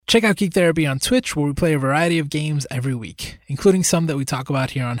Check out Geek Therapy on Twitch, where we play a variety of games every week, including some that we talk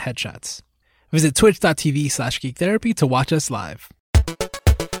about here on Headshots. Visit twitch.tv/geektherapy to watch us live.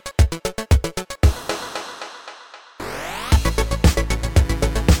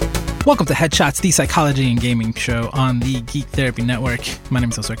 Welcome to Headshots, the psychology and gaming show on the Geek Therapy Network. My name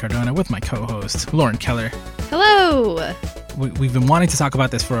is Josue Cardona with my co-host, Lauren Keller. Hello! We've been wanting to talk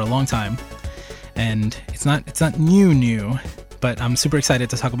about this for a long time, and it's not new, but I'm super excited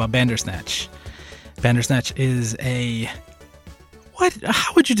to talk about Bandersnatch. Bandersnatch is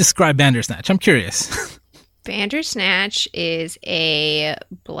how would you describe Bandersnatch? I'm curious. Bandersnatch is a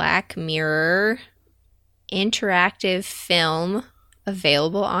Black Mirror interactive film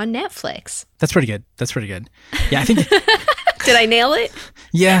available on Netflix. That's pretty good. Yeah, I think... Did I nail it?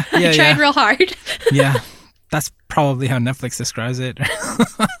 Yeah. I tried real hard. Yeah, that's probably how Netflix describes it.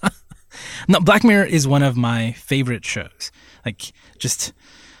 No, Black Mirror is one of my favorite shows.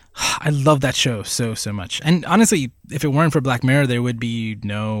 I love that show so much. And honestly, if it weren't for Black Mirror, there would be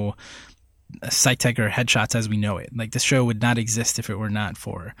no PsychTech or Headshots as we know it. Like, this show would not exist if it were not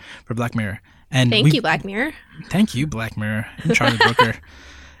for Black Mirror. And Thank you, Black Mirror. Thank you, Black Mirror and Charlie Brooker.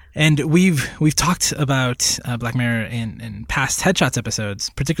 And we've talked about Black Mirror in past Headshots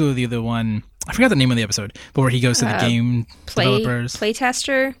episodes, particularly the one, I forgot the name of the episode, but where he goes to the game developers.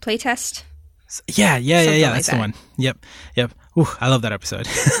 Playtest? Yeah, like that's the one. Yep. Ooh, I love that episode.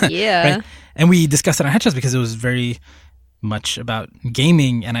 Yeah. Right? And we discussed it on Headshots because it was very much about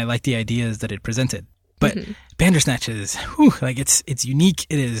gaming, and I like the ideas that it presented. But Bandersnatch is, it's unique.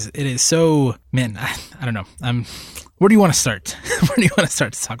 It is so, man, I don't know. Where do you want to start? Where do you want to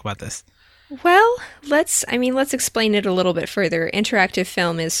start to talk about this? Well, let's explain it a little bit further. Interactive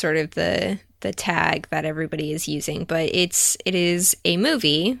film is sort of the tag that everybody is using, but it is a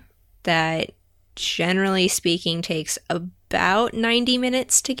movie that, generally speaking, takes about 90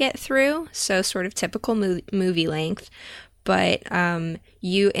 minutes to get through, so sort of typical movie length. But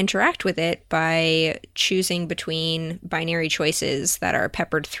you interact with it by choosing between binary choices that are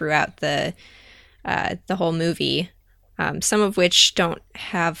peppered throughout the whole movie, some of which don't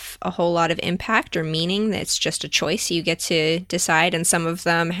have a whole lot of impact or meaning. It's just a choice you get to decide, and some of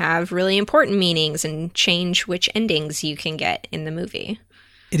them have really important meanings and change which endings you can get in the movie.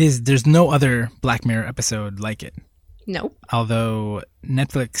 There's no other Black Mirror episode like it. Nope. Although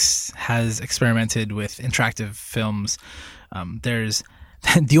Netflix has experimented with interactive films, there's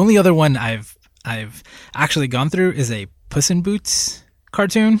the only other one I've actually gone through is a Puss in Boots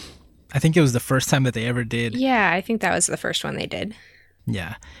cartoon. I think it was the first time that they ever did. Yeah, I think that was the first one they did.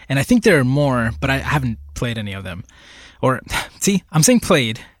 Yeah, and I think there are more, but I haven't played any of them. Or, see, I'm saying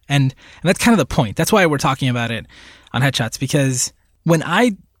played, and that's kind of the point. That's why we're talking about it on Headshots, because when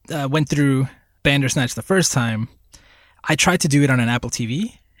I went through Bandersnatch the first time, I tried to do it on an Apple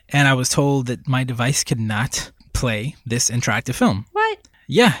TV, and I was told that my device could not play this interactive film. What?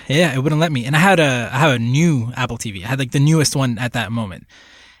 Yeah, it wouldn't let me. And I have a new Apple TV. I had the newest one at that moment.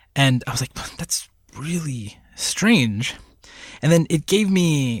 And I was like, that's really strange. And then it gave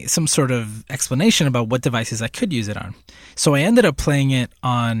me some sort of explanation about what devices I could use it on. So I ended up playing it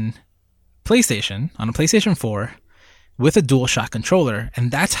on a PlayStation 4 with a DualShock controller, and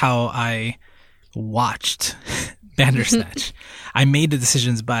that's how I watched Bandersnatch. I made the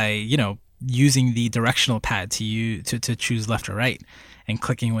decisions by, using the directional pad to choose left or right and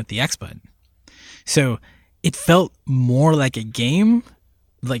clicking with the X button. So it felt more like a game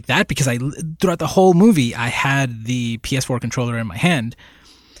like that because throughout the whole movie, I had the PS4 controller in my hand.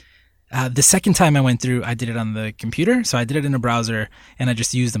 The second time I went through, I did it on the computer. So I did it in a browser and I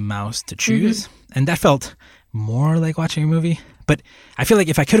just used the mouse to choose. And that felt more like watching a movie. But I feel like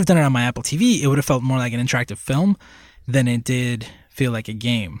if I could have done it on my Apple TV, it would have felt more like an interactive film than it did feel like a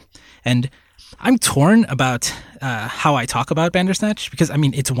game. And I'm torn about how I talk about Bandersnatch because,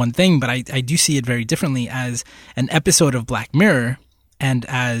 it's one thing, but I do see it very differently as an episode of Black Mirror and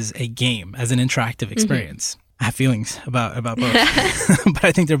as a game, as an interactive experience. I have feelings about both, but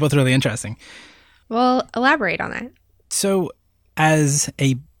I think they're both really interesting. Well, elaborate on that. So as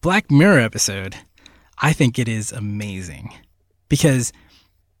a Black Mirror episode, I think it is amazing because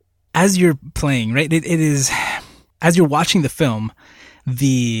as you're playing, right, it is, as you're watching the film,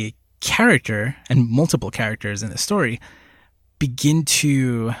 the character and multiple characters in the story begin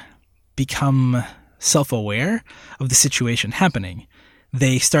to become self-aware of the situation happening.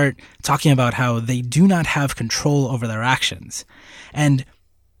 They start talking about how they do not have control over their actions. And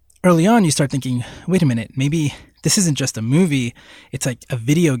early on, you start thinking, wait a minute, maybe this isn't just a movie. It's like a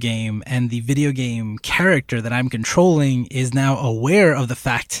video game, and the video game character that I'm controlling is now aware of the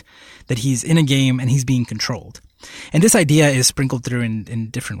fact that he's in a game and he's being controlled. And this idea is sprinkled through in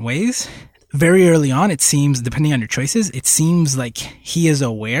different ways. Very early on, it seems, depending on your choices, it seems like he is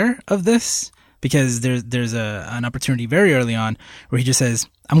aware of this, because there's an opportunity very early on where he just says,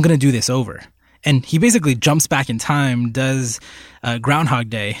 I'm going to do this over. And he basically jumps back in time, does Groundhog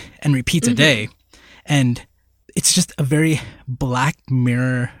Day, and repeats a day. And it's just a very Black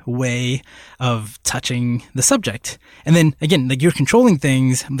Mirror way of touching the subject. And then again, like, you're controlling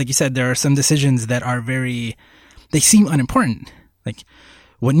things. Like you said, there are some decisions that are they seem unimportant. Like,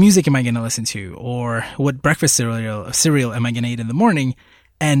 what music am I going to listen to? Or what breakfast cereal am I going to eat in the morning?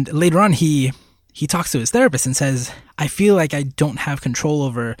 And later on, he talks to his therapist and says, I feel like I don't have control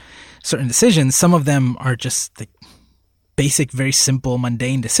over certain decisions. Some of them are just like basic, very simple,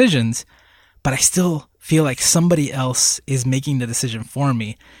 mundane decisions, but I still feel like somebody else is making the decision for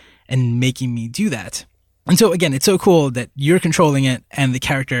me and making me do that. And so again, it's so cool that you're controlling it and the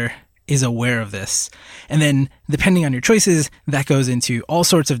character is aware of this. And then depending on your choices, that goes into all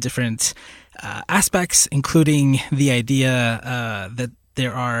sorts of different aspects, including the idea that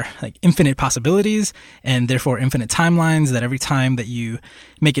there are like infinite possibilities and therefore infinite timelines, that every time that you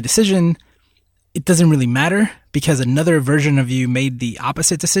make a decision, it doesn't really matter because another version of you made the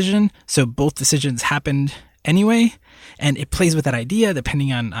opposite decision. So both decisions happened anyway. And it plays with that idea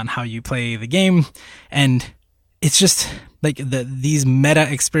depending on how you play the game. And it's just like these meta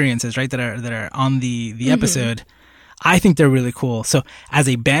experiences, right, that are on the episode. I think they're really cool. So as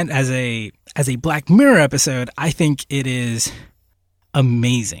a Black Mirror episode, I think it is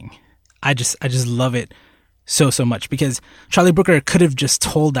amazing. I just love it so much, because Charlie Brooker could have just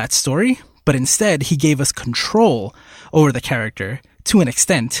told that story, but instead he gave us control over the character to an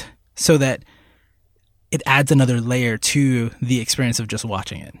extent so that it adds another layer to the experience of just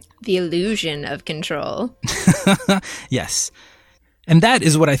watching it. The illusion of control. Yes. And that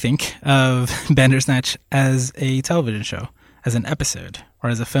is what I think of Bandersnatch as a television show, as an episode, or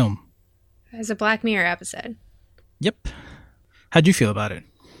as a film. As a Black Mirror episode. Yep. How'd you feel about it?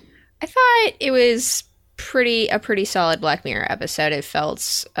 I thought it was a pretty solid Black Mirror episode. It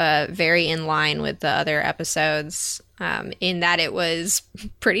felt very in line with the other episodes, in that it was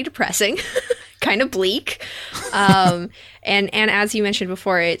pretty depressing, kind of bleak. And as you mentioned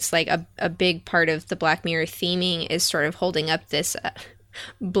before, it's like a big part of the Black Mirror theming is sort of holding up this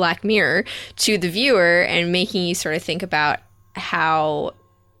Black Mirror to the viewer and making you sort of think about how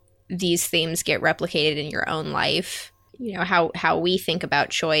these themes get replicated in your own life. You know, how we think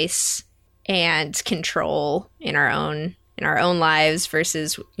about choice and control in our own lives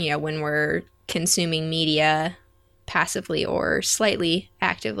versus, you know, when we're consuming media passively or slightly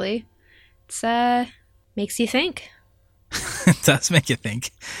actively. It's makes you think. It does make you think.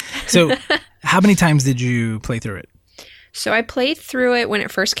 So how many times did you play through it? So I played through it when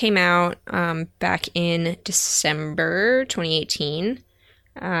it first came out, back in December 2018.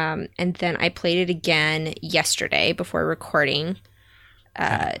 And then I played it again yesterday before recording.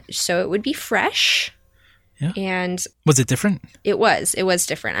 So it would be fresh. Yeah. And was it different? It was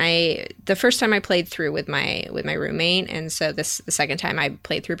different. The first time I played through with my roommate, and so the second time I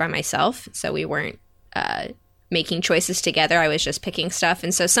played through by myself. So we weren't making choices together. I was just picking stuff.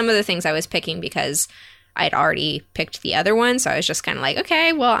 And so some of the things I was picking because I'd already picked the other one. So I was just kind of like,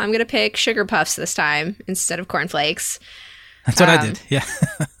 okay, well, I'm going to pick Sugar Puffs this time instead of cornflakes. That's what I did. Yeah.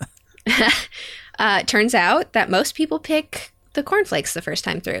 It turns out that most people pick the cornflakes the first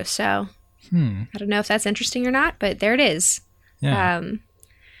time through. So I don't know if that's interesting or not, but there it is. Yeah.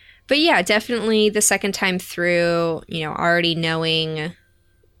 But yeah, definitely the second time through, you know, already knowing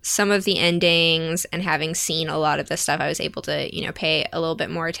some of the endings and having seen a lot of the stuff, I was able to, you know, pay a little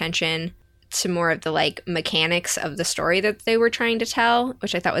bit more attention to more of the like mechanics of the story that they were trying to tell,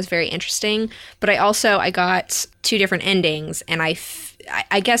 which I thought was very interesting. But I got two different endings, and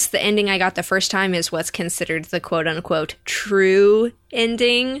I guess the ending I got the first time is what's considered the quote unquote true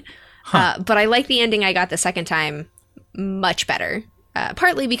ending. But I like the ending I got the second time much better.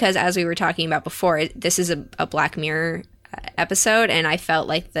 Partly because, as we were talking about before, this is a Black Mirror episode, and I felt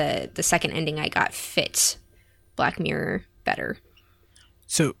like the second ending I got fit Black Mirror better.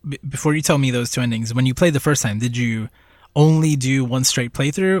 So before you tell me those two endings, when you played the first time, did you only do one straight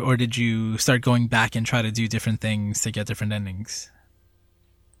playthrough, or did you start going back and try to do different things to get different endings?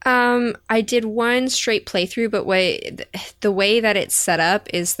 I did one straight playthrough, but the way that it's set up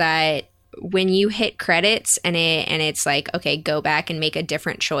is that when you hit credits and it's like, okay, go back and make a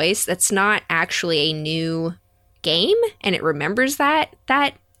different choice, that's not actually a new game, and it remembers that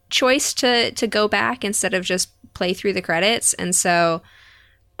choice to go back instead of just play through the credits. And so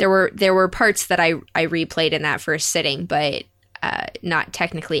there were parts that I replayed in that first sitting, but not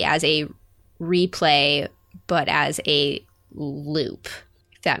technically as a replay, but as a loop,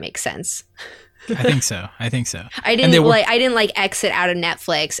 if that makes sense. I think so. I didn't like exit out of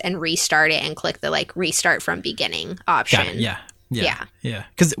Netflix and restart it and click the like restart from beginning option. Yeah.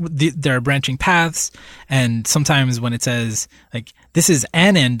 Because there are branching paths, and sometimes when it says like this is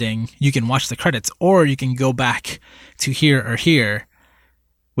an ending, you can watch the credits, or you can go back to here or here,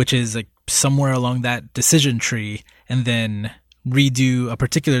 which is like somewhere along that decision tree, and then redo a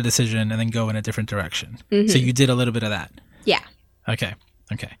particular decision and then go in a different direction. Mm-hmm. So you did a little bit of that. Yeah. Okay.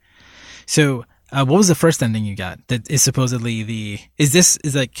 So what was the first ending you got that is supposedly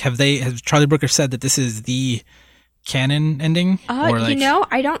has Charlie Brooker said that this is the canon ending? I don't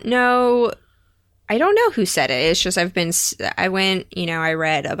know. I don't know who said it. It's just I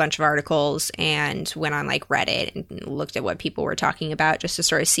read a bunch of articles and went on like Reddit and looked at what people were talking about just to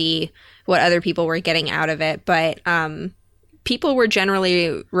sort of see what other people were getting out of it. But people were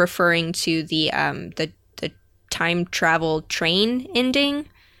generally referring to the time travel train ending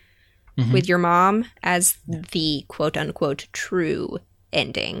with your mom as the quote unquote true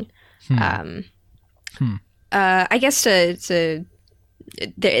ending. I guess there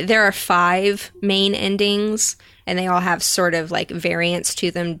are 5 main endings, and they all have sort of like variants to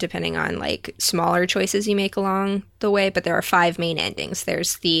them depending on like smaller choices you make along the way. But there are 5 main endings.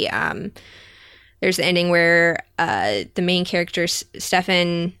 There's the ending where the main character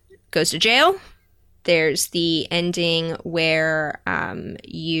Stefan goes to jail. There's the ending where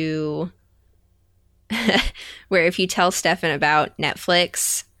where if you tell Stefan about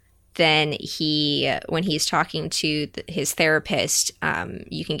Netflix, then when he's talking to his therapist,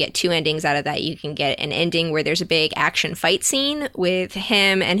 you can get 2 endings out of that. You can get an ending where there's a big action fight scene with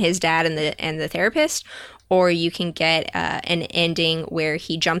him and his dad and the therapist, or you can get an ending where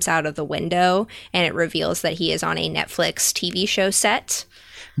he jumps out of the window and it reveals that he is on a Netflix TV show set.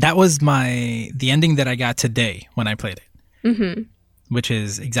 That was the ending that I got today when I played it. Mm-hmm. Which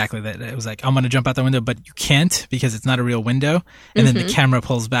is exactly that. It was like, I'm going to jump out the window, but you can't because it's not a real window. And then the camera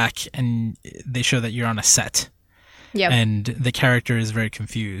pulls back and they show that you're on a set. Yep. And the character is very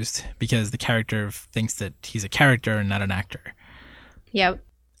confused because the character thinks that he's a character and not an actor. Yep.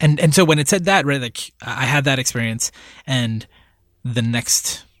 And so when it said that, right, like I had that experience, and the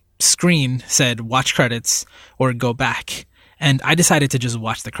next screen said watch credits or go back. And I decided to just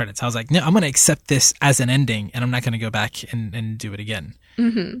watch the credits. I was like, no, I'm going to accept this as an ending, and I'm not going to go back and do it again.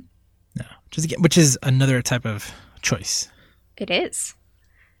 Mm-hmm. No, which is another type of choice. It is.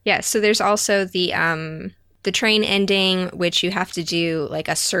 Yeah, so there's also the train ending, which you have to do like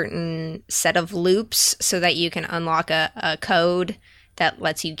a certain set of loops so that you can unlock a code that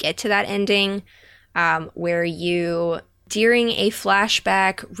lets you get to that ending, where you, during a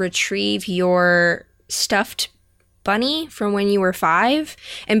flashback, retrieve your stuffed bunny from when you were 5,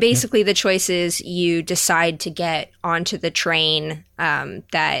 and basically the choice is you decide to get onto the train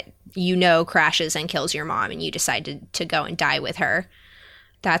that crashes and kills your mom, and you decide to go and die with her.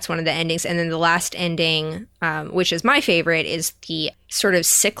 That's one of the endings. And then the last ending, which is my favorite, is the sort of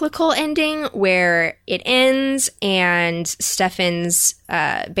cyclical ending where it ends and Stefan's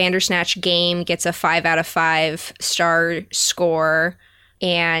Bandersnatch game gets a 5 out of 5 star score,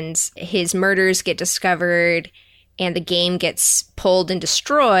 and his murders get discovered and the game gets pulled and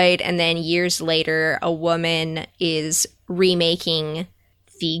destroyed, and then years later a woman is remaking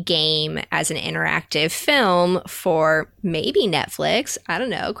the game as an interactive film for maybe Netflix, I don't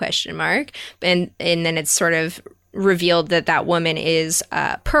know, ? And then it's sort of revealed that woman is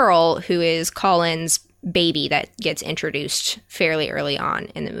Pearl, who is Colin's baby that gets introduced fairly early on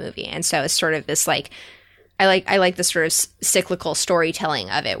in the movie. And so it's sort of this like, I like the sort of cyclical storytelling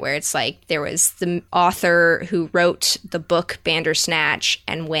of it, where it's like there was the author who wrote the book Bandersnatch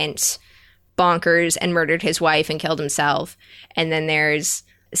and went bonkers and murdered his wife and killed himself. And then there's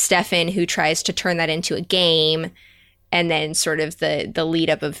Stefan, who tries to turn that into a game, and then sort of the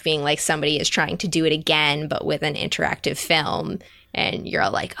lead up of being like somebody is trying to do it again, but with an interactive film. And you're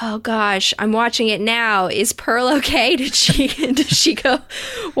all like, oh gosh, I'm watching it now. Is Pearl okay? Did she go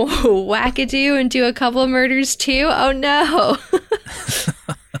wackadoo and do a couple of murders too? Oh no.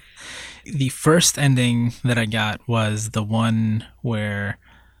 The first ending that I got was the one where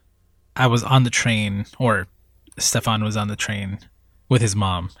I was on the train, or Stefan was on the train with his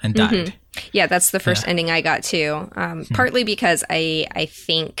mom and died. Mm-hmm. Yeah, that's the first ending I got too. Partly because I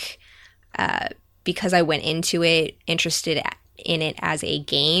think because I went into it interested in it as a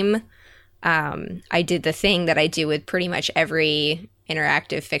game. I did the thing that I do with pretty much every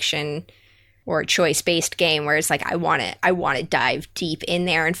interactive fiction or choice-based game, where it's like I want to dive deep in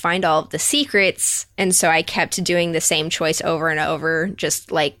there and find all of the secrets, and so I kept doing the same choice over and over,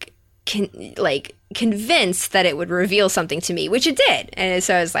 just like convinced that it would reveal something to me, which it did. And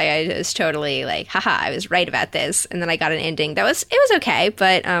so I was totally like, haha, I was right about this. And then I got an ending it was okay,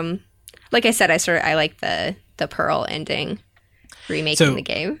 but like I said, I like the Pearl ending, remaking the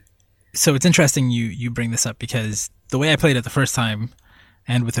game. So it's interesting you bring this up, because the way I played it the first time,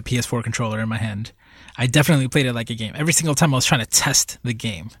 and with a PS4 controller in my hand, I definitely played it like a game. Every single time I was trying to test the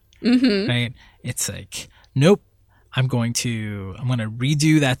game, right? It's like, nope, I'm going to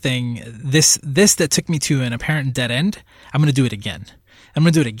redo that thing. This that took me to an apparent dead end, I'm going to do it again. I'm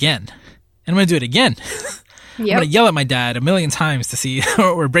going to do it again. And I'm going to do it again. Yep. I'm going to yell at my dad a million times to see,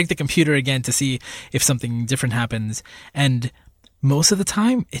 or break the computer again to see if something different happens. And most of the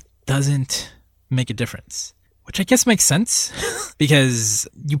time, it doesn't make a difference, which I guess makes sense because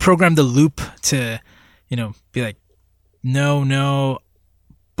you program the loop to, be like, no,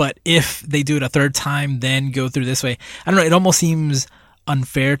 but if they do it a third time, then go through this way. I don't know. It almost seems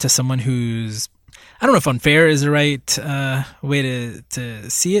unfair to someone who's, I don't know if unfair is the right way to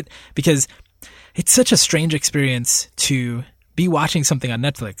see it, because it's such a strange experience to be watching something on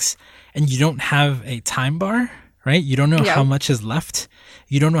Netflix and you don't have a time bar, right? You don't know how much is left.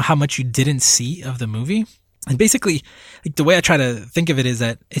 You don't know how much you didn't see of the movie. And basically, like, the way I try to think of it is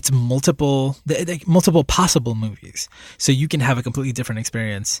that it's multiple possible movies. So you can have a completely different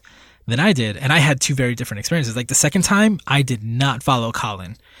experience than I did. And I had two very different experiences. Like, the second time, I did not follow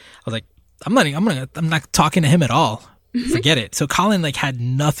Colin. I was like, I'm not talking to him at all. Forget it. So Colin had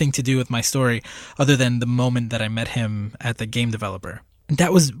nothing to do with my story other than the moment that I met him at the game developer. And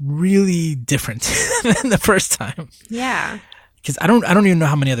that was really different than the first time. Yeah. Because I don't even know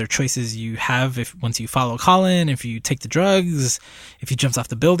how many other choices you have once you follow Colin, if you take the drugs, if he jumps off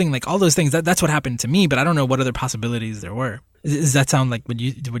the building, all those things. That's what happened to me, but I don't know what other possibilities there were. Does that sound like what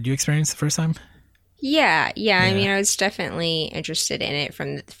you experienced the first time? Yeah. I mean, I was definitely interested in it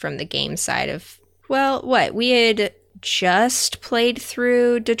from the game side of, we had just played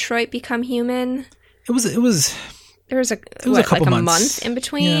through Detroit Become Human. There was a couple months. Month in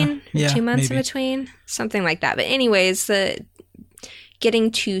between, 2 months maybe. In between, something like that. But anyways,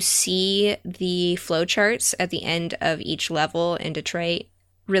 getting to see the flowcharts at the end of each level in Detroit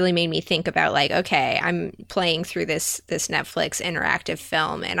really made me think about okay, I'm playing through this Netflix interactive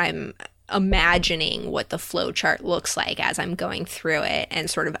film and I'm imagining what the flowchart looks like as I'm going through it, and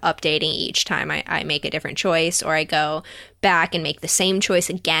sort of updating each time I make a different choice, or I go back and make the same choice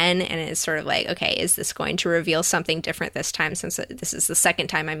again, and it's sort of okay, is this going to reveal something different this time, since this is the second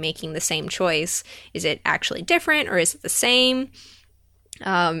time I'm making the same choice? Is it actually different, or is it the same?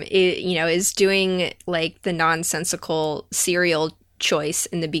 Is doing the nonsensical cereal choice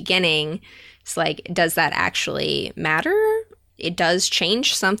in the beginning, it's does that actually matter? It does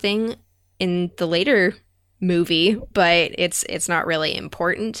change something in the later movie, but it's not really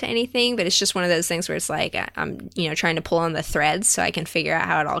important to anything. But it's just one of those things where it's I'm trying to pull on the threads so I can figure out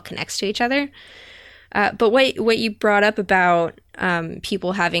how it all connects to each other. But what you brought up about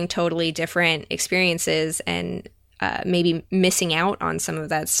people having totally different experiences and maybe missing out on some of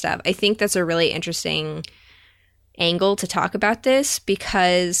that stuff, I think that's a really interesting angle to talk about this,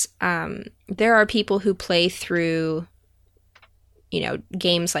 because there are people who play through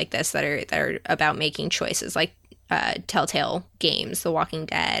games like this that are about making choices, like Telltale games, The Walking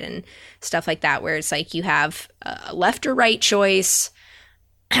Dead and stuff like that, where it's you have a left or right choice.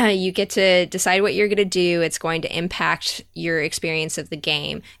 You get to decide what you're going to do. It's going to impact your experience of the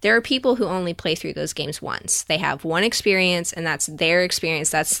game. There are people who only play through those games once. They have one experience, and that's their experience.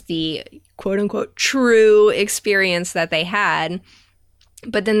 That's the quote-unquote true experience that they had.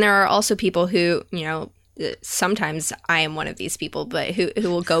 But then there are also people who, sometimes I am one of these people, but who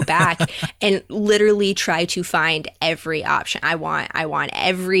will go back and literally try to find every option. I want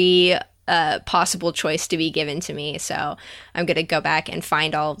every possible choice to be given to me. So I'm going to go back and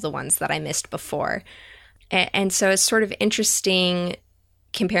find all of the ones that I missed before. And so it's sort of interesting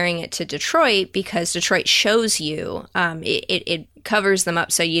comparing it to Detroit, because Detroit shows you, it covers them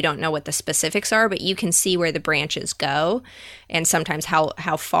up so you don't know what the specifics are, but you can see where the branches go and sometimes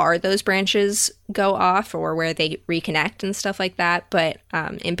how far those branches go off or where they reconnect and stuff like that. But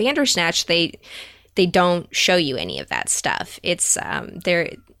in Bandersnatch, they don't show you any of that stuff. It's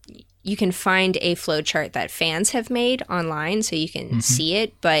you can find a flowchart that fans have made online so you can see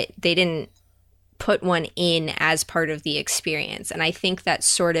it, but they didn't put one in as part of the experience. And I think that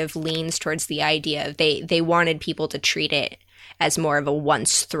sort of leans towards the idea of they wanted people to treat it as more of a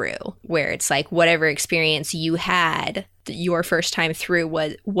once through, where it's whatever experience you had your first time through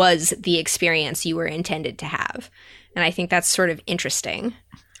was the experience you were intended to have. And I think that's sort of interesting.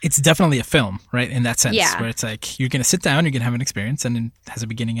 it's definitely a film, right? In that sense, Yeah. where it's like you're going to sit down, you're going to have an experience, and it has a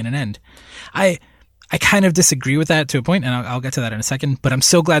beginning and an end. I kind of disagree with that to a point, and I'll get to that in a second. But I'm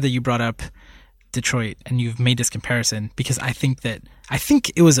so glad that you brought up Detroit and you've made this comparison, because I think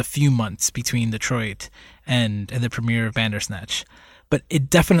it was a few months between Detroit and the premiere of Bandersnatch. But it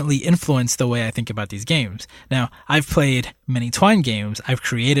definitely influenced the way I think about these games. Now, I've played many Twine games. I've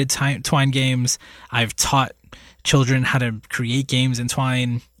created Twine games. I've taught children how to create games in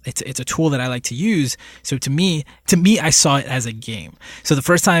Twine. It's a tool that I like to use. So to me, I saw it as a game. So the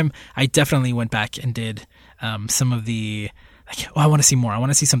first time, I definitely went back and did some of the, like, I want to see more. I want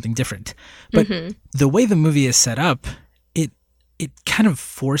to see something different. But the way the movie is set up, it kind of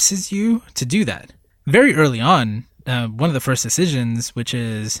forces you to do that. Very early on, one of the first decisions, which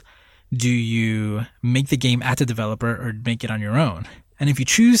is, do you make the game at the developer or make it on your own? And if you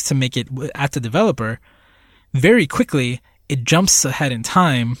choose to make it at the developer, very quickly, it jumps ahead in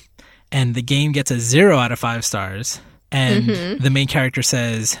time, and the game gets a 0 out of 5 stars. And the main character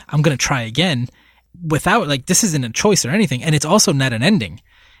says, I'm going to try again, without, like, this isn't a choice or anything. And it's also not an ending.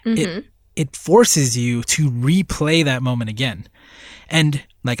 It forces you to replay that moment again. And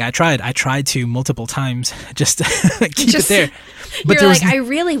like I tried to multiple times just to keep it there. But you're like, I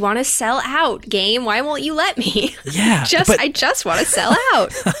really want to sell out, game. Why won't you let me? Yeah. I just want to sell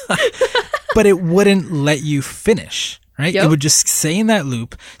out. But it wouldn't let you finish, right? Yep. It would just stay in that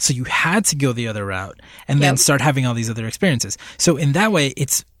loop. So you had to go the other route and then start having all these other experiences. So in that way,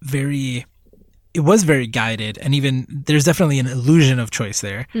 it was very guided. And even there's definitely an illusion of choice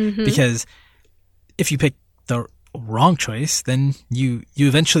there, because if you pick the wrong choice, then you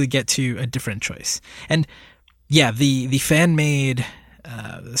eventually get to a different choice. And yeah, the fan made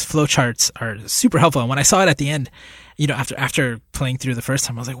flowcharts are super helpful. And when I saw it at the end, after playing through the first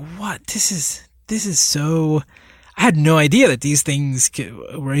time, I was like, what? This is so, I had no idea that these things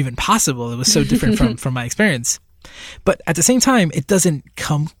were even possible. It was so different from my experience. But at the same time, it doesn't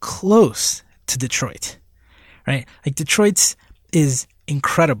come close to Detroit, right? Like, Detroit's is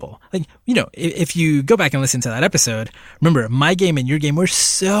incredible. Like, if you go back and listen to that episode, remember, my game and your game were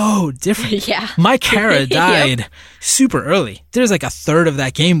so different. Yeah. My Kara died super early. There's like a third of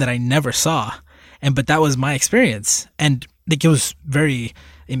that game that I never saw. But that was my experience. And like, it was very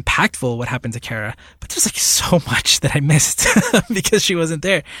impactful what happened to Kara. But there's like so much that I missed because she wasn't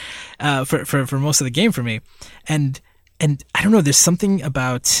there for most of the game for me. And I don't know, there's something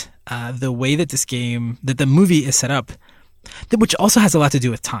about the way that the movie is set up, which also has a lot to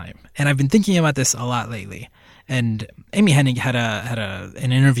do with time. And I've been thinking about this a lot lately. And Amy Hennig had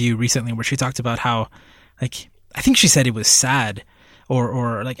an interview recently where she talked about how, like, I think she said it was sad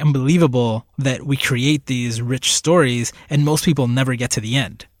or like unbelievable that we create these rich stories and most people never get to the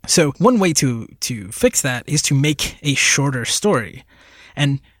end. So one way to fix that is to make a shorter story.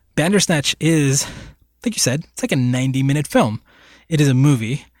 And Bandersnatch is, like you said, it's like a 90-minute film. It is a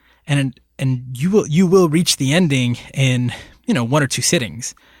movie, and you will reach the ending in 1 or 2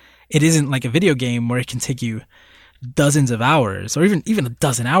 sittings. It isn't like a video game where it can take you dozens of hours, or even a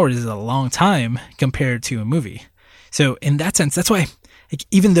dozen hours is a long time compared to a movie. So in that sense, that's why, like,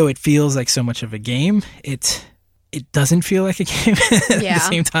 even though it feels like so much of a game, it doesn't feel like a game at the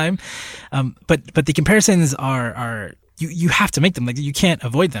same time. But the comparisons are you have to make them. Like, you can't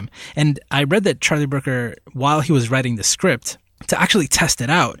avoid them. And I read that Charlie Brooker, while he was writing the script, to actually test it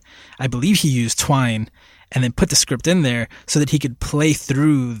out, I believe he used Twine and then put the script in there so that he could play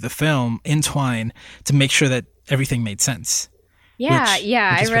through the film in Twine to make sure that everything made sense. Yeah, which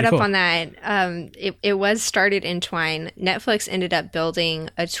I read up cool. on that. It was started in Twine. Netflix ended up building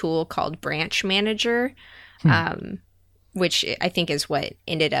a tool called Branch Manager, which I think is what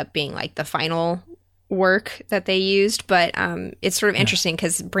ended up being like the final work that they used. But it's sort of interesting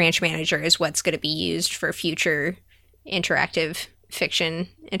because Branch Manager is what's going to be used for future interactive fiction,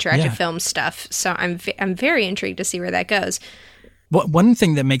 interactive film stuff. So I'm very intrigued to see where that goes. One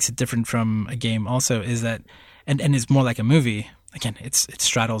thing that makes it different from a game also is that, and is more like a movie. Again, it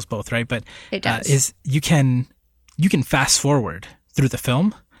straddles both, right? But it does. Is you can fast forward through the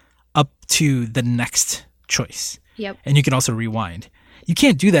film up to the next choice. Yep. And you can also rewind. You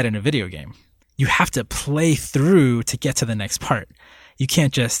can't do that in a video game. You have to play through to get to the next part. You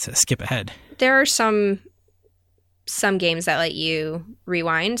can't just skip ahead. There are some games that let you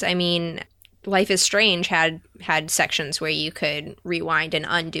rewind. I mean, Life is Strange had sections where you could rewind and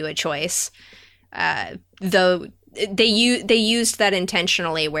undo a choice. Though they used that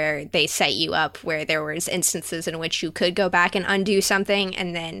intentionally, where they set you up where there was instances in which you could go back and undo something,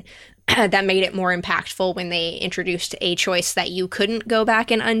 and then that made it more impactful when they introduced a choice that you couldn't go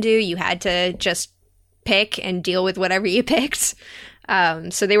back and undo. You had to just pick and deal with whatever you picked.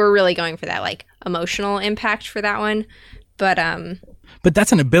 So they were really going for that like emotional impact for that one. But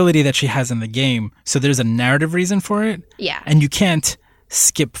that's an ability that she has in the game. So there's a narrative reason for it. Yeah. And you can't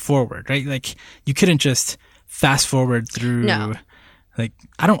skip forward, right? Like you couldn't just fast forward through. No. Like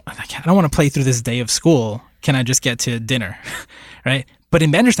I don't want to play through this day of school. Can I just get to dinner? Right? But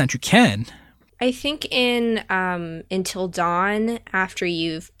in Bandersnatch you can. I think in Until Dawn, after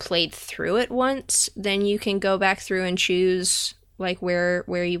you've played through it once, then you can go back through and choose like where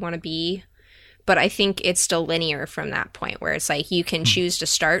you want to be. But I think it's still linear from that point, where it's like you can choose to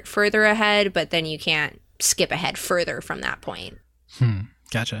start further ahead, but then you can't skip ahead further from that point.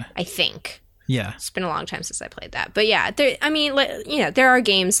 Gotcha. I think. Yeah. It's been a long time since I played that. But yeah, there are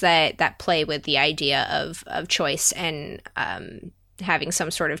games that play with the idea of choice and having some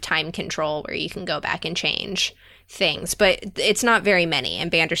sort of time control where you can go back and change things. But it's not very many,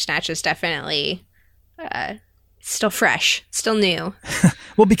 and Bandersnatch is definitely still fresh, still new.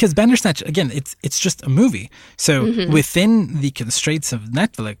 Well, because Bandersnatch, again, it's just a movie. So within the constraints of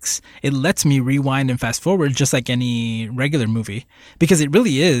Netflix, it lets me rewind and fast forward just like any regular movie, because it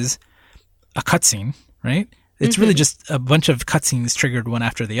really is a cutscene, right? It's really just a bunch of cutscenes triggered one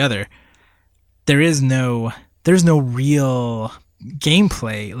after the other. There's no real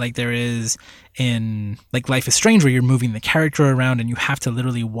gameplay like there is in like Life is Strange, where you're moving the character around and you have to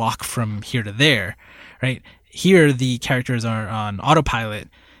literally walk from here to there, right? Here, the characters are on autopilot.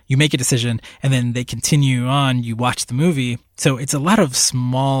 You make a decision and then they continue on. You watch the movie. So it's a lot of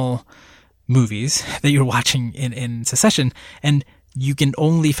small movies that you're watching in succession, and you can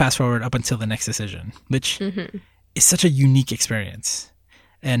only fast forward up until the next decision, which is such a unique experience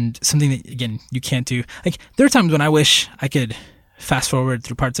and something that, again, you can't do. Like, there are times when I wish I could fast forward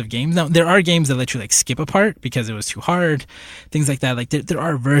through parts of games. Now, there are games that let you like skip a part because it was too hard, things like that. Like there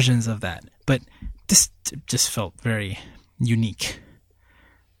are versions of that, but this just felt very unique.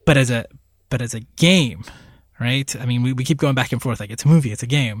 But as a game, right? I mean, we keep going back and forth. Like, it's a movie, it's a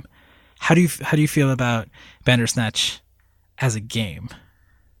game. How do you feel about Bandersnatch as a game?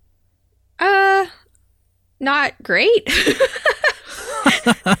 Not great.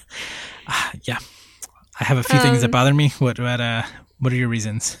 Yeah. I have a few things that bother me. What are your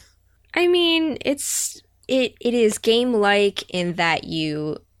reasons? I mean, it is game-like in that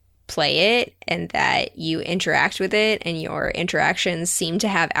you play it and that you interact with it, and your interactions seem to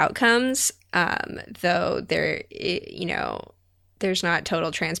have outcomes. Though there's not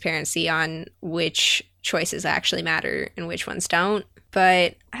total transparency on which choices actually matter and which ones don't.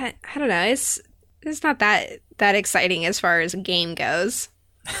 But I don't know. It's not that exciting as far as a game goes.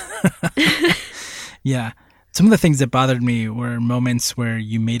 Yeah. Some of the things that bothered me were moments where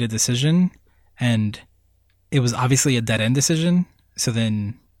you made a decision and it was obviously a dead-end decision. So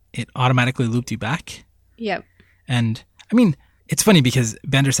then it automatically looped you back. Yep. And I mean, it's funny because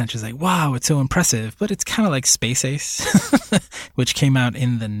Bandersnatch is like, wow, it's so impressive, but it's kind of like Space Ace, which came out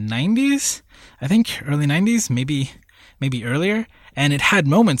in the 90s, I think, early 90s, maybe earlier. And it had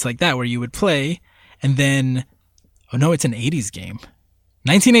moments like that where you would play and then, oh no, it's an 80s game.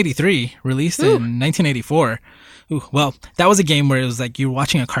 1983, released in 1984. Ooh, well, that was a game where it was like you were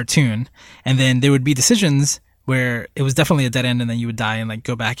watching a cartoon and then there would be decisions where it was definitely a dead end and then you would die and like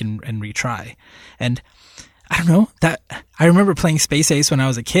go back and retry. And I don't know, that I remember playing Space Ace when I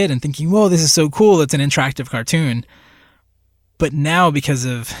was a kid and thinking, whoa, this is so cool. It's an interactive cartoon. But now because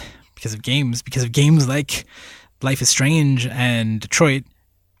of games like Life is Strange and Detroit,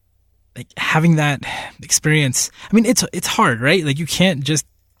 like having that experience, I mean, it's hard, right? Like you can't just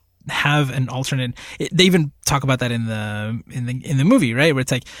have an alternate. They even talk about that in the movie, right? Where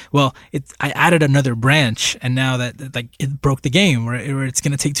it's like, well, I added another branch, and now that like it broke the game, or it's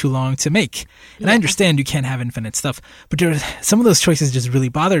going to take too long to make. And I understand you can't have infinite stuff, but some of those choices just really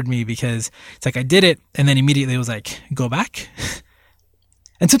bothered me because it's like I did it, and then immediately it was like, go back.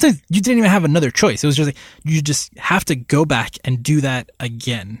 And sometimes you didn't even have another choice. It was just like you just have to go back and do that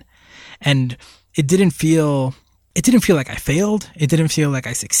again. And it didn't feel like I failed. It didn't feel like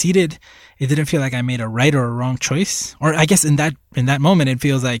I succeeded. It didn't feel like I made a right or a wrong choice. Or I guess in that moment, it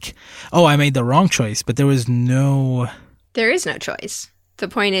feels like, oh, I made the wrong choice, but there is no choice. The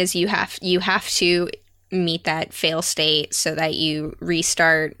point is you have to meet that fail state so that you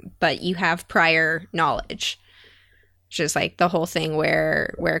restart, but you have prior knowledge. Just like the whole thing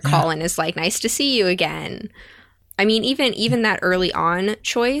where Colin is like, nice to see you again. I mean, even that early on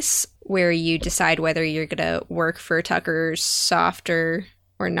choice where you decide whether you're going to work for Tucker Soft or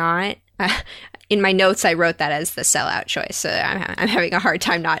not. In my notes, I wrote that as the sellout choice. So I'm having a hard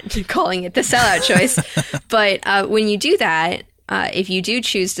time not calling it the sellout choice. But when you do that, if you do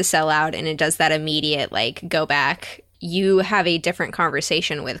choose to sell out and it does that immediate, like, go back you have a different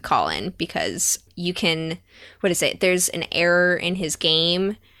conversation with Colin because you can, what is it? There's an error in his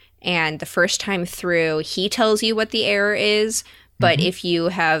game, and the first time through, he tells you what the error is. But if you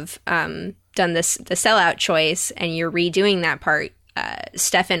have done the sellout choice and you're redoing that part,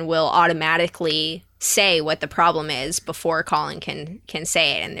 Stefan will automatically say what the problem is before Colin can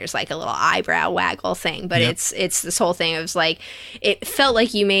say it, and there's like a little eyebrow waggle thing. But it's this whole thing of like, it felt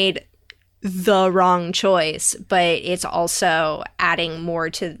like you made the wrong choice, but it's also adding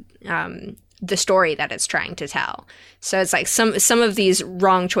more to the story that it's trying to tell. So it's like some of these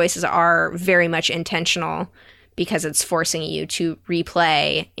wrong choices are very much intentional because it's forcing you to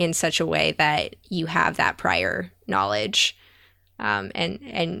replay in such a way that you have that prior knowledge. And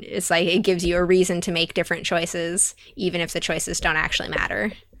it's like it gives you a reason to make different choices, even if the choices don't actually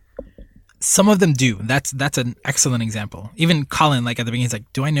matter. Some of them do. That's an excellent example. Even Colin, like at the beginning, he's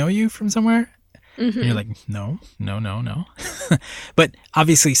like, "Do I know you from somewhere?" And you're like, "No." But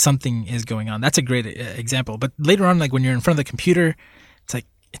obviously something is going on. That's a great example. But later on, like when you're in front of the computer, it's like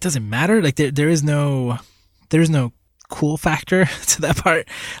it doesn't matter. Like there is no cool factor to that part,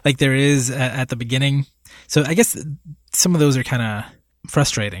 like there is at the beginning. So I guess some of those are kind of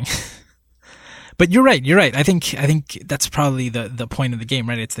frustrating. But you're right. I think that's probably the point of the game,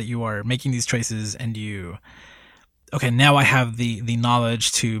 right? It's that you are making these choices and now I have the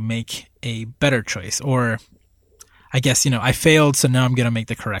knowledge to make a better choice. Or I guess, I failed, so now I'm going to make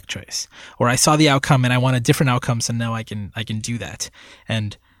the correct choice. Or I saw the outcome and I want a different outcome, so now I can do that.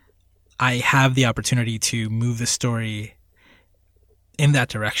 And I have the opportunity to move the story in that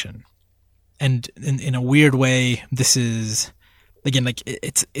direction. And in a weird way, this is, again, like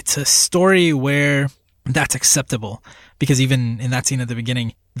it's a story where that's acceptable, because even in that scene at the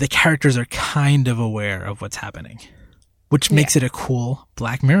beginning, the characters are kind of aware of what's happening, which makes it a cool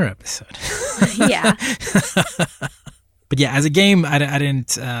Black Mirror episode. Yeah. But yeah, as a game, I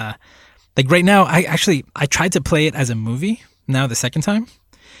didn't, like right now, I tried to play it as a movie now the second time,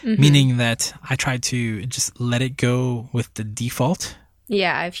 meaning that I tried to just let it go with the default.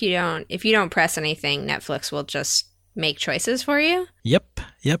 Yeah, if you don't press anything, Netflix will just make choices for you. Yep.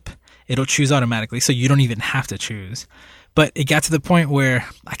 It'll choose automatically, so you don't even have to choose. But it got to the point where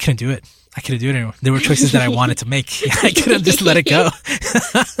I couldn't do it. I couldn't do it anymore. There were choices that I wanted to make. I couldn't just let it go.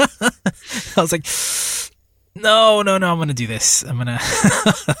 I was like, no, I'm going to do this. I'm going to...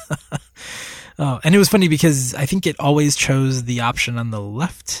 Oh, and it was funny because I think it always chose the option on the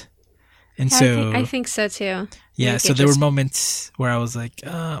left. And so I think so too. Yeah, so there were moments where I was like,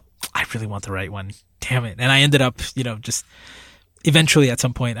 I really want the right one. Damn it. And I ended up, just eventually at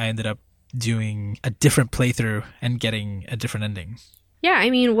some point I ended up doing a different playthrough and getting a different ending. Yeah, I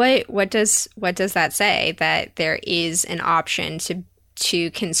mean, what does that say? That there is an option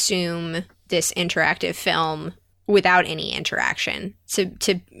to consume this interactive film without any interaction,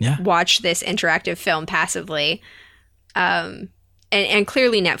 to watch this interactive film passively. And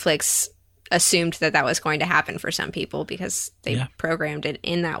clearly Netflix assumed that was going to happen for some people because they programmed it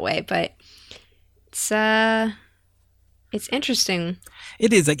in that way. But it's interesting.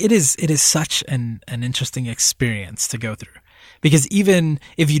 It is it is such an interesting experience to go through, because even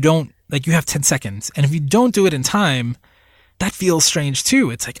if you don't, like, you have 10 seconds, and if you don't do it in time, that feels strange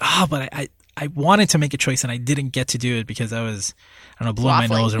too. It's like, but I wanted to make a choice and I didn't get to do it because I was, I don't know, blowing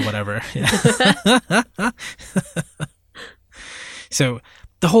my nose or whatever. So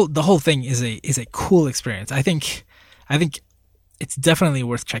the whole thing is a cool experience. I think it's definitely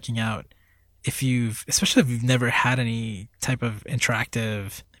worth checking out especially if you've never had any type of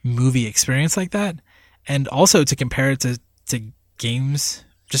interactive movie experience like that, and also to compare it to games,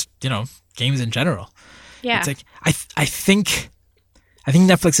 just games in general. Yeah, it's like I think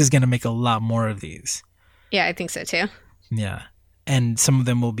Netflix is going to make a lot more of these. Yeah, I think so too. Yeah. And some of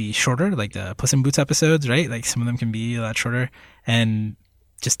them will be shorter, like the Puss in Boots episodes, right? Like some of them can be a lot shorter. And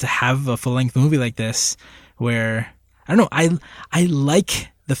just to have a full-length movie like this where, I don't know, I like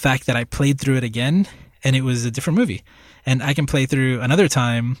the fact that I played through it again and it was a different movie. And I can play through another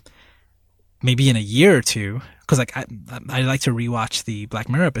time, maybe in a year or two, because like I like to rewatch the Black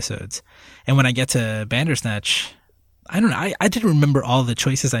Mirror episodes. And when I get to Bandersnatch, I don't know, I didn't remember all the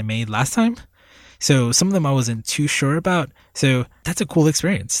choices I made last time. So some of them I wasn't too sure about. So that's a cool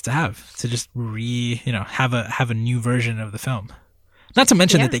experience to have, to just have a new version of the film. Not to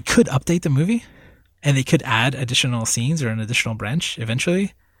mention that they could update the movie and they could add additional scenes or an additional branch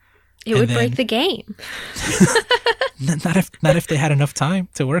eventually. It would break the game. not if they had enough time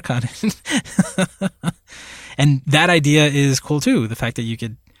to work on it. And that idea is cool too. The fact that you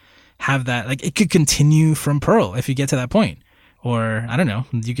could have that, like, it could continue from Pearl if you get to that point. Or I don't know,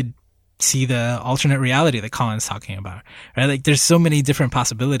 you could see the alternate reality that Colin's talking about, right? Like there's so many different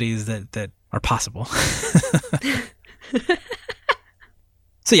possibilities that are possible.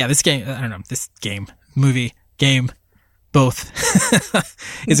 So yeah, this movie, game, both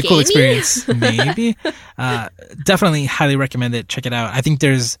is a cool experience. Maybe. Definitely highly recommend it. Check it out. I think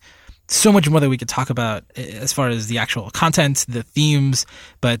there's so much more that we could talk about as far as the actual content, the themes,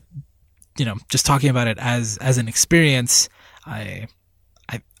 but just talking about it as an experience, I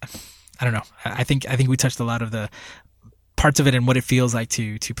don't know. I think we touched a lot of the parts of it and what it feels like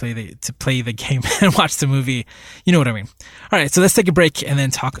to play the game and watch the movie. You know what I mean? All right, so let's take a break and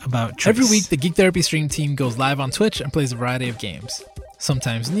then talk about choice. Every week, the Geek Therapy stream team goes live on Twitch and plays a variety of games.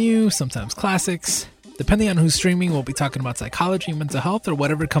 Sometimes new, sometimes classics. Depending on who's streaming, we'll be talking about psychology, mental health, or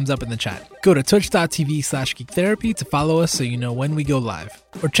whatever comes up in the chat. Go to twitch.tv/geektherapy to follow us so you know when we go live.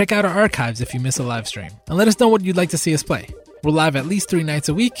 Or check out our archives if you miss a live stream. And let us know what you'd like to see us play. We're live at least 3 nights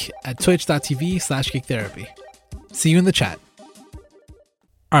a week at twitch.tv/geektherapy. See you in the chat.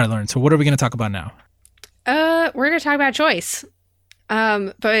 All right, Lauren, so what are we going to talk about now? We're going to talk about choice.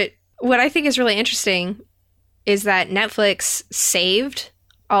 But what I think is really interesting is that Netflix saved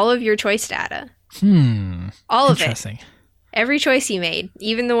all of your choice data. All of it. Every choice you made,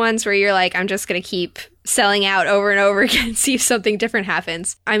 even the ones where you're like, I'm just going to keep selling out over and over again, see if something different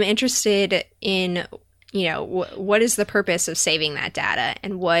happens. I'm interested in, what is the purpose of saving that data,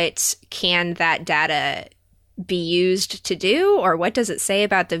 and what can that data be used to do, or what does it say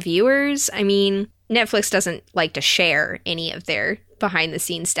about the viewers? I mean, Netflix doesn't like to share any of their behind the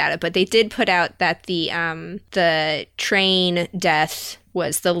scenes data, but they did put out that the train death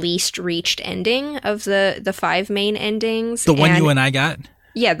was the least reached ending of the 5 main endings. The one you and I got?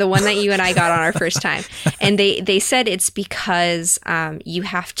 Yeah, the one that you and I got on our first time. And they said it's because you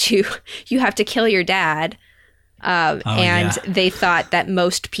have to kill your dad. They thought that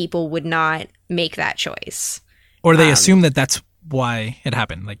most people would not make that choice. Or they assume that that's why it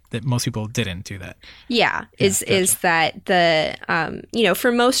happened, like that most people didn't do that. Yeah, is that the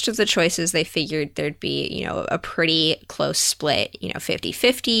for most of the choices they figured there'd be a pretty close split,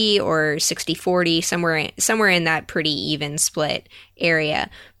 50-50 or 60-40, somewhere in that pretty even split area.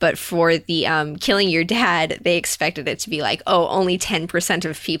 But for the killing your dad, they expected it to be like, only 10%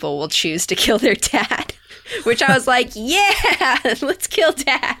 of people will choose to kill their dad. Which I was like, yeah, let's kill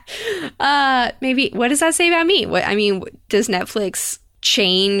dad. Maybe, what does that say about me? Does Netflix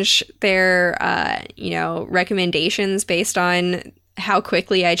change their, recommendations based on how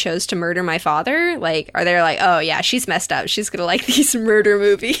quickly I chose to murder my father? Like, are they like, oh yeah, she's messed up, she's gonna like these murder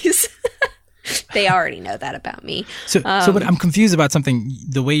movies? They already know that about me. So what I'm confused about something,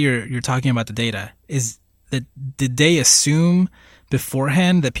 the way you're talking about the data, is that did they assume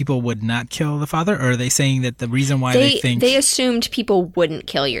beforehand that people would not kill the father, or are they saying that the reason why they assumed people wouldn't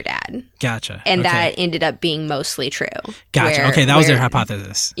kill your dad? Gotcha. And that ended up being mostly true. Gotcha. Okay, that was their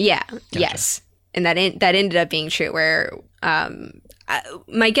hypothesis. Yeah. Gotcha. Yes. And that ended up being true, where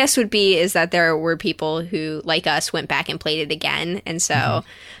my guess would be is that there were people who, like us, went back and played it again. And so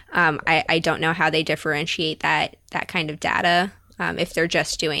I don't know how they differentiate that kind of data, if they're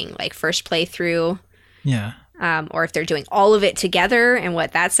just doing like first playthrough. Yeah. Or if they're doing all of it together, and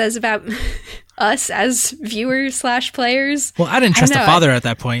what that says about us as viewers / players. Well, I didn't trust the father at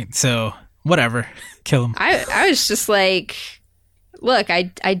that point, so whatever. Kill him. I was just like, look, I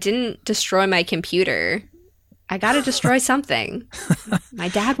didn't destroy my computer. I got to destroy something. My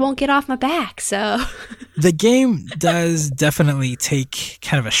dad won't get off my back, so. The game does definitely take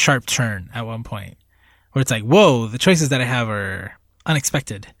kind of a sharp turn at one point, where it's like, whoa, the choices that I have are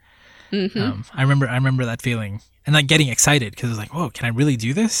unexpected. Mm-hmm. I remember that feeling, and like getting excited because it was like, whoa, can I really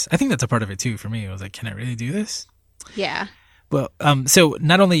do this? I think that's a part of it too for me. It was like, can I really do this? Yeah. Well, so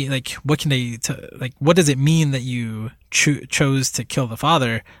not only like what does it mean that you chose to kill the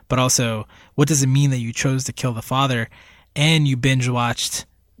father, but also what does it mean that you chose to kill the father and you binge watched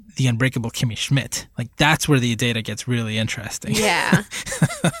The Unbreakable Kimmy Schmidt? Like that's where the data gets really interesting. Yeah.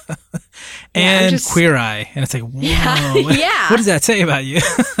 And Queer Eye, and it's like, whoa, yeah. What does that say about you?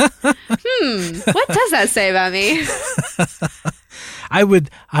 What does that say about me? I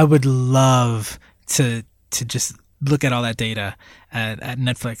would love to just look at all that data at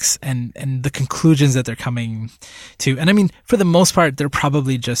Netflix and the conclusions that they're coming to. And I mean, for the most part, they're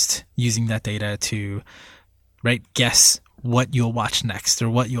probably just using that data to, guess what you'll watch next or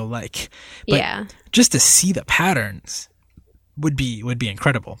what you'll like. But just to see the patterns would be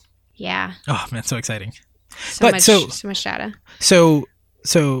incredible. Yeah. Oh man, so exciting. So much data.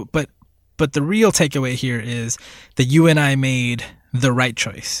 But the real takeaway here is that you and I made the right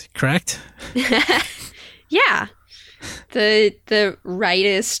choice, correct? Yeah. the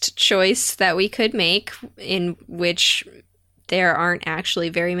rightest choice that we could make, in which there aren't actually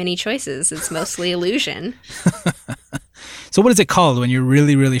very many choices. It's mostly illusion. So what is it called when you're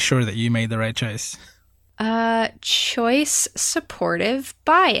really, really sure that you made the right choice? Choice supportive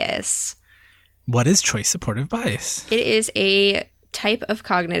bias. What is choice supportive bias? It is a type of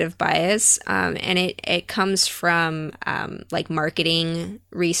cognitive bias, and it comes from like marketing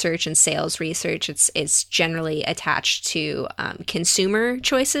research and sales research. It's generally attached to consumer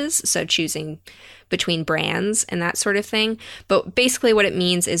choices, so choosing between brands and that sort of thing. But basically what it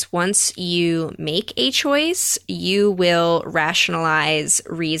means is once you make a choice, you will rationalize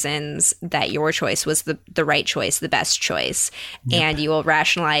reasons that your choice was the right choice, the best choice. Yep. And you will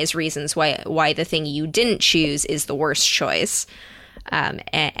rationalize reasons why the thing you didn't choose is the worst choice.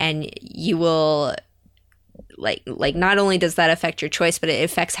 And you will like not only does that affect your choice, but it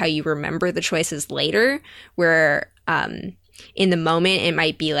affects how you remember the choices later, where in the moment it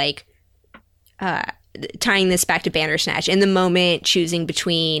might be like tying this back to Bandersnatch. In the moment, choosing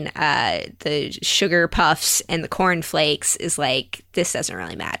between the sugar puffs and the corn flakes is like, this doesn't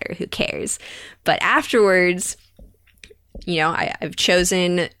really matter, who cares? But afterwards, you know, I've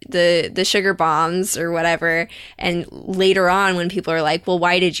chosen the sugar bombs or whatever. And later on, when people are like, well,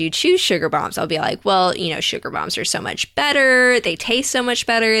 why did you choose sugar bombs? I'll be like, well, you know, sugar bombs are so much better. They taste so much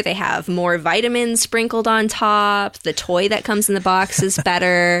better. They have more vitamins sprinkled on top. The toy that comes in the box is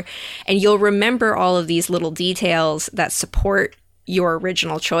better. And you'll remember all of these little details that support your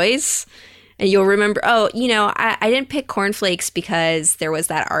original choice. And you'll remember, oh, you know, I didn't pick cornflakes because there was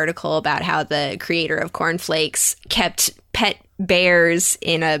that article about how the creator of cornflakes kept pet bears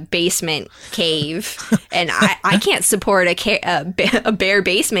in a basement cave. And I can't support a bear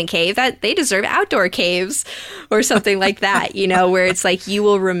basement cave. That they deserve outdoor caves or something like that, you know, where it's like you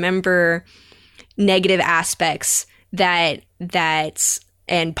will remember negative aspects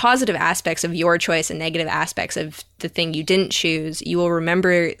and positive aspects of your choice and negative aspects of the thing you didn't choose. You will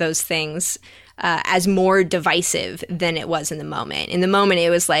remember those things as more divisive than it was in the moment. In the moment, it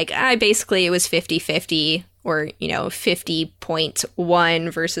was like, basically it was 50-50, or, you know,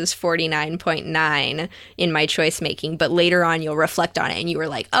 50.1 versus 49.9 in my choice making. But later on, you'll reflect on it and you were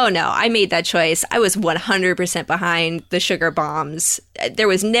like, oh no, I made that choice. I was 100% behind the sugar bombs. There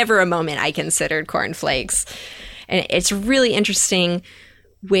was never a moment I considered cornflakes. And it's really interesting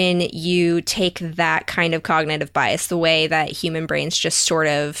when you take that kind of cognitive bias, the way that human brains just sort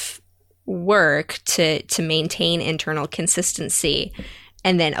of work to maintain internal consistency,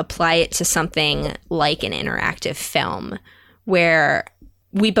 and then apply it to something like an interactive film, where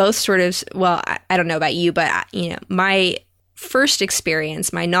we both sort of, well, I don't know about you, but, you know, my first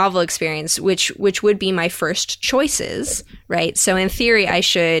experience, my novel experience, which would be my first choices, right? So in theory, I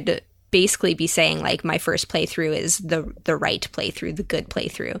should basically be saying like my first playthrough is the right playthrough, the good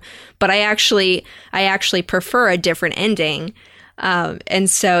playthrough. But I actually prefer a different ending.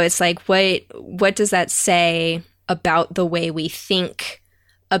 And so it's like, what does that say about the way we think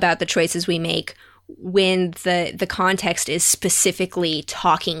about the choices we make when the context is specifically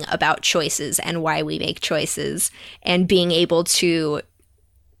talking about choices and why we make choices, and being able to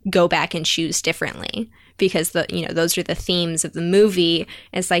go back and choose differently? Because those are the themes of the movie.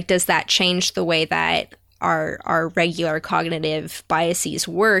 It's like, does that change the way that our regular cognitive biases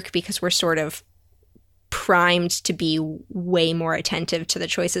work, because we're sort of primed to be way more attentive to the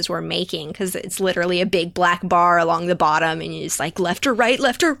choices we're making, because it's literally a big black bar along the bottom and it's like left or right.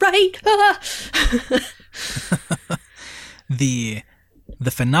 Ah! The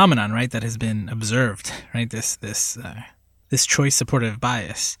phenomenon, right, that has been observed, right, this choice supportive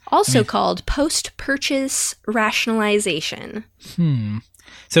bias, also called post-purchase rationalization.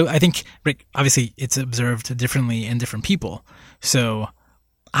 So I think, Rick, obviously it's observed differently in different people. So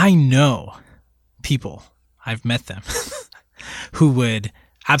I know people, I've met them, who would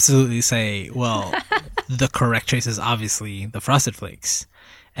absolutely say, well, the correct choice is obviously the Frosted Flakes.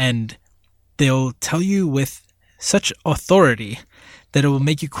 And they'll tell you with such authority that it will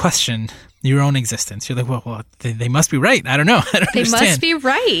make you question your own existence. You're like, well, they must be right. I don't know. I don't understand. They must be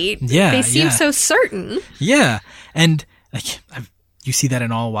right. Yeah, they seem so certain. Yeah, and like you see that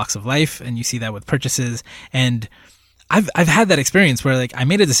in all walks of life, and you see that with purchases. And I've had that experience where like I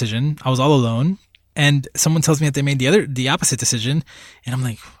made a decision, I was all alone, and someone tells me that they made the opposite decision, and I'm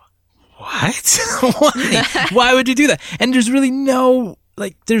like, what? Why? Why would you do that? And there's really no.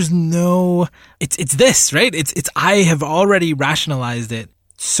 Like, it's this, right? It's I have already rationalized it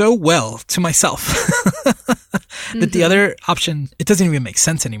so well to myself that the other option, it doesn't even make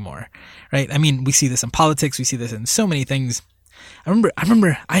sense anymore, right? I mean, we see this in politics. We see this in so many things. I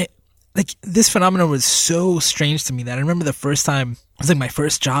remember like this phenomenon was so strange to me that I remember the first time, it was like my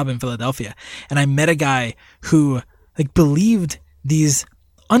first job in Philadelphia, and I met a guy who like believed these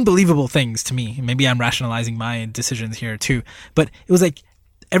unbelievable things to me. Maybe I'm rationalizing my decisions here too, but it was like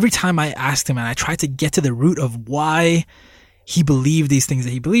every time I asked him and I tried to get to the root of why he believed these things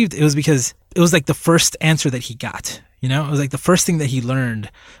that he believed, it was because it was like the first answer that he got, you know? It was like the first thing that he learned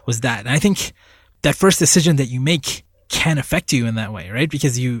was that. And I think that first decision that you make can affect you in that way, right?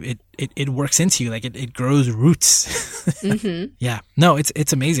 Because it works into you, like it grows roots. Mm-hmm. Yeah. No,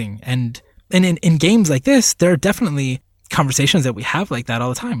 it's amazing. And in games like this, there are definitely conversations that we have like that all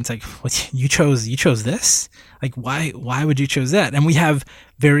the time. It's like, what, you chose this? Like, why would you choose that? And we have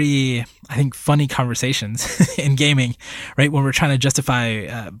very, I think, funny conversations in gaming, right? When we're trying to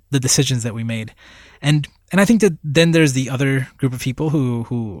justify the decisions that we made. And I think that then there's the other group of people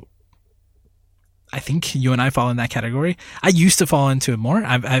who I think you and I fall in that category. I used to fall into it more.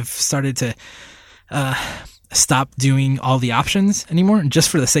 I've started to stop doing all the options anymore, just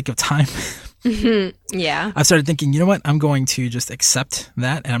for the sake of time. Mm-hmm. Yeah. I've started thinking, you know what? I'm going to just accept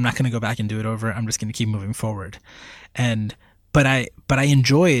that, and I'm not going to go back and do it over. I'm just going to keep moving forward. But I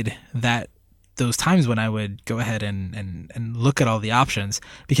enjoyed those times when I would go ahead and look at all the options,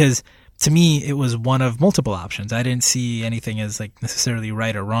 because to me it was one of multiple options. I didn't see anything as like necessarily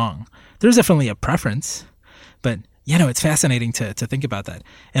right or wrong. There's definitely a preference, but it's fascinating to think about that.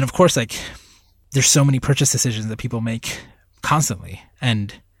 And of course, like there's so many purchase decisions that people make constantly,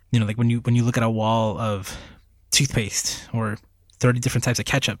 and like when you look at a wall of toothpaste or 30 different types of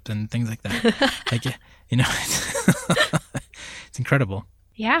ketchup and things like that, like, it's incredible.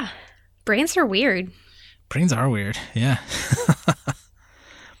 Yeah. Brains are weird. Brains are weird. Yeah.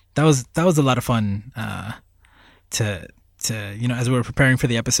 That was a lot of fun, to, as we were preparing for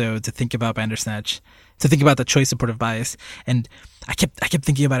the episode, to think about Bandersnatch, to think about the choice supportive bias. And I kept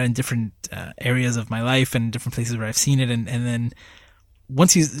thinking about it in different areas of my life and different places where I've seen it. And then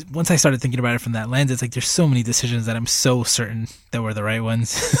once I started thinking about it from that lens, it's like there's so many decisions that I'm so certain that were the right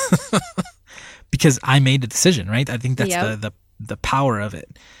ones because I made the decision, right? I think that's the power of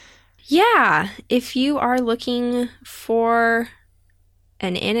it. Yeah. If you are looking for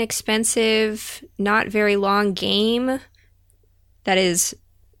an inexpensive, not very long game that is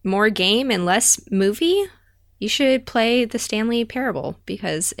more game and less movie, you should play the Stanley Parable,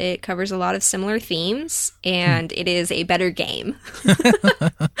 because it covers a lot of similar themes and it is a better game.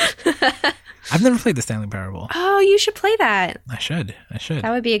 I've never played the Stanley Parable. Oh, you should play that. I should.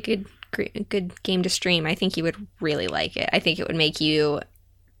 That would be a good game to stream. I think you would really like it. I think it would make you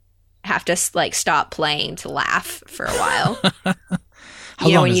have to like stop playing to laugh for a while.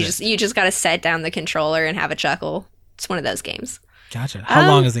 When you just got to set down the controller and have a chuckle. It's one of those games. Gotcha. How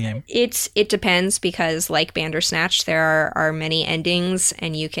long is the game? It depends, because like Bandersnatch, there are many endings,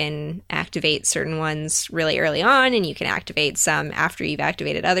 and you can activate certain ones really early on, and you can activate some after you've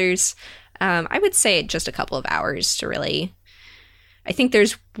activated others. I would say just a couple of hours to really. I think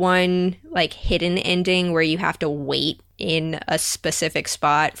there's one like hidden ending where you have to wait in a specific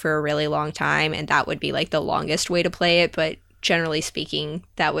spot for a really long time, and that would be like the longest way to play it, but generally speaking,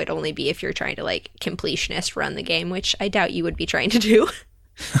 that would only be if you're trying to like completionist run the game, which I doubt you would be trying to do.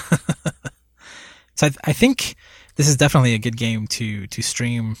 So I think this is definitely a good game to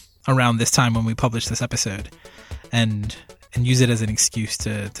stream around this time when we publish this episode, and use it as an excuse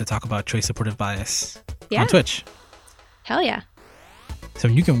to talk about choice supportive bias on Twitch. Hell yeah. So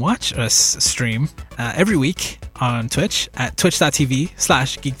you can watch us stream every week on Twitch at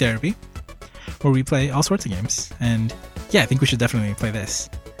twitch.tv/geektherapy, where we play all sorts of games. And yeah, I think we should definitely play this.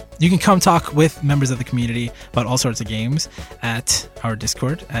 You can come talk with members of the community about all sorts of games at our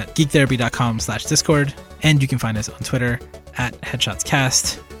Discord at geektherapy.com/Discord. And you can find us on Twitter at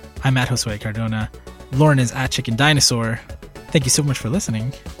HeadshotsCast. I'm at Josue Cardona. Lauren is at Chicken Dinosaur. Thank you so much for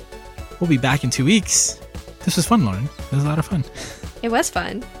listening. We'll be back in 2 weeks. This was fun, Lauren. It was a lot of fun. It was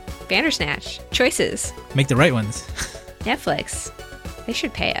fun. Bandersnatch. Choices. Make the right ones. Netflix. They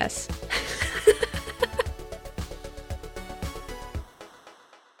should pay us.